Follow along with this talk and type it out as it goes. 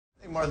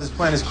Mark, this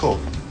plan is cool.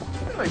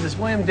 Like this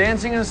William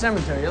dancing in a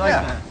cemetery. You like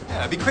that? Yeah,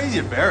 it'd be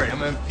crazy to bury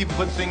him. I mean, people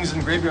put things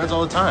in graveyards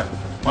all the time.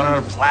 Why not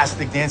a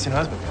plastic dancing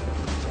husband?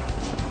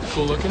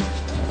 Cool looking.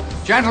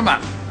 Gentlemen.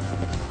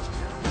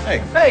 Hey.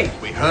 Hey!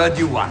 We heard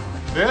you won.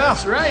 Yeah.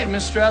 That's right.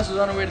 Miss Strauss is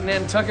on her way to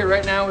Nantucket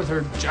right now with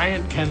her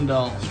giant Ken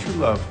doll. It's true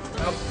love.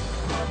 Yep.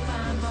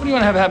 What do you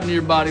want to have happen to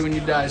your body when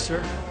you die,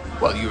 sir?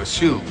 Well, you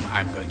assume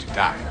I'm going to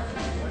die.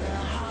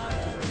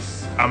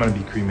 I'm gonna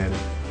be cremated.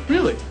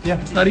 Really?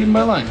 Yeah. It's not even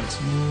by lines.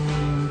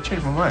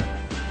 Changed my mind.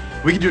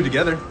 We could do it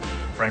together.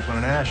 Franklin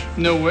and Ash.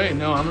 No way.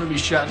 No, I'm gonna be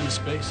shot into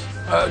space.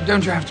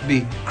 Don't you have to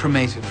be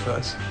cremated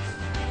first?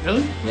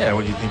 Really? Yeah,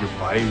 what do you think, your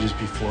body would just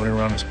be floating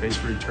around in space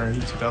for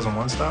eternity,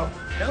 2001 style?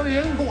 Hell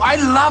yeah. Oh, I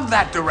love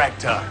that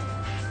director.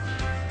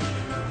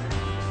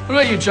 What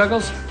about you,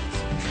 Chuckles?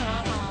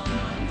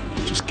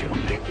 Just kill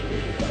me.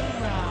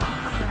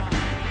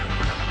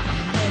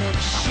 And it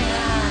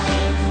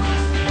shines.